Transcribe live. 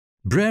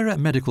Brera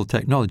Medical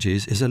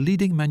Technologies is a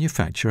leading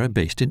manufacturer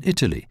based in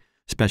Italy,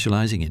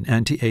 specializing in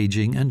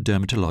anti-aging and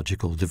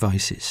dermatological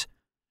devices.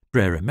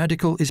 Brera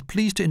Medical is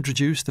pleased to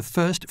introduce the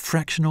first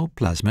fractional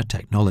plasma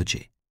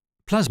technology.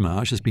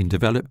 Plasmage has been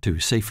developed to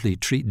safely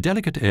treat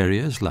delicate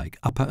areas like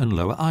upper and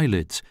lower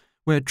eyelids,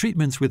 where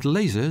treatments with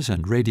lasers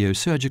and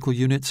radiosurgical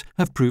units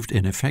have proved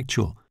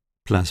ineffectual.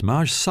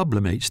 Plasmage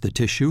sublimates the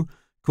tissue,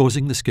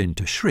 causing the skin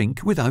to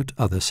shrink without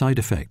other side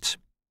effects.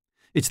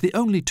 It's the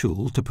only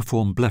tool to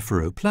perform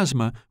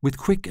blefaroplasma with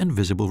quick and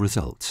visible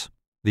results.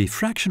 The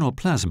fractional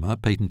plasma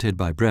patented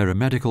by Brera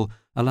Medical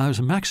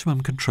allows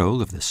maximum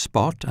control of the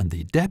spot and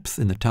the depth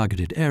in the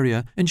targeted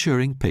area,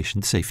 ensuring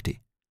patient safety.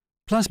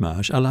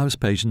 Plasmage allows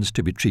patients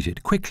to be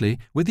treated quickly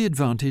with the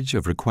advantage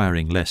of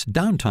requiring less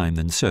downtime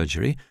than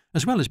surgery,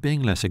 as well as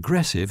being less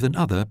aggressive than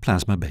other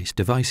plasma-based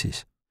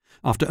devices.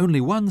 After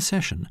only one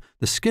session,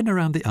 the skin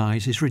around the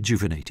eyes is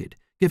rejuvenated,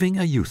 giving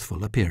a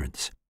youthful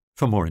appearance.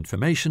 For more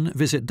information,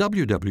 visit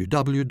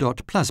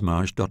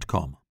www.plasmage.com.